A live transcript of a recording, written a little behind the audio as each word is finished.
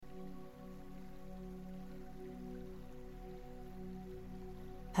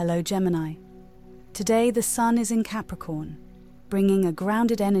Hello, Gemini. Today the Sun is in Capricorn, bringing a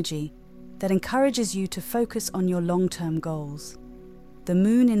grounded energy that encourages you to focus on your long-term goals. The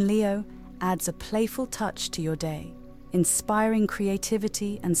Moon in Leo adds a playful touch to your day, inspiring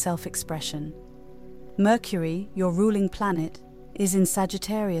creativity and self-expression. Mercury, your ruling planet, is in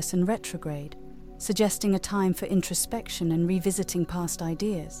Sagittarius and retrograde, suggesting a time for introspection and revisiting past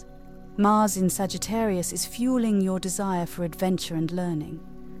ideas. Mars in Sagittarius is fueling your desire for adventure and learning.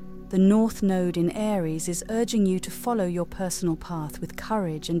 The North Node in Aries is urging you to follow your personal path with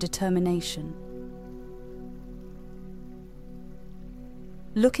courage and determination.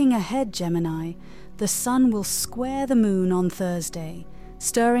 Looking ahead, Gemini, the Sun will square the Moon on Thursday,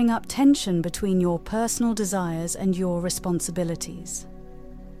 stirring up tension between your personal desires and your responsibilities.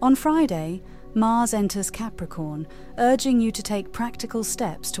 On Friday, Mars enters Capricorn, urging you to take practical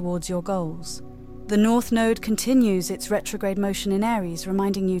steps towards your goals. The North Node continues its retrograde motion in Aries,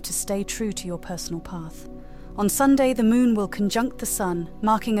 reminding you to stay true to your personal path. On Sunday, the Moon will conjunct the Sun,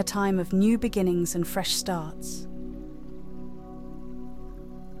 marking a time of new beginnings and fresh starts.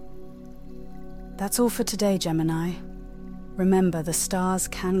 That's all for today, Gemini. Remember, the stars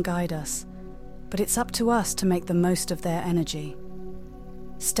can guide us, but it's up to us to make the most of their energy.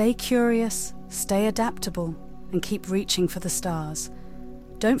 Stay curious, stay adaptable, and keep reaching for the stars.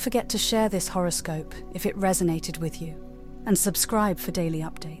 Don't forget to share this horoscope if it resonated with you, and subscribe for daily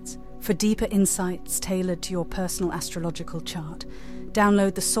updates. For deeper insights tailored to your personal astrological chart,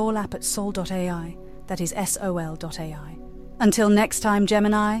 download the Sol app at sol.ai, that is sol.ai. Until next time,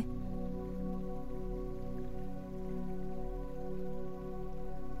 Gemini,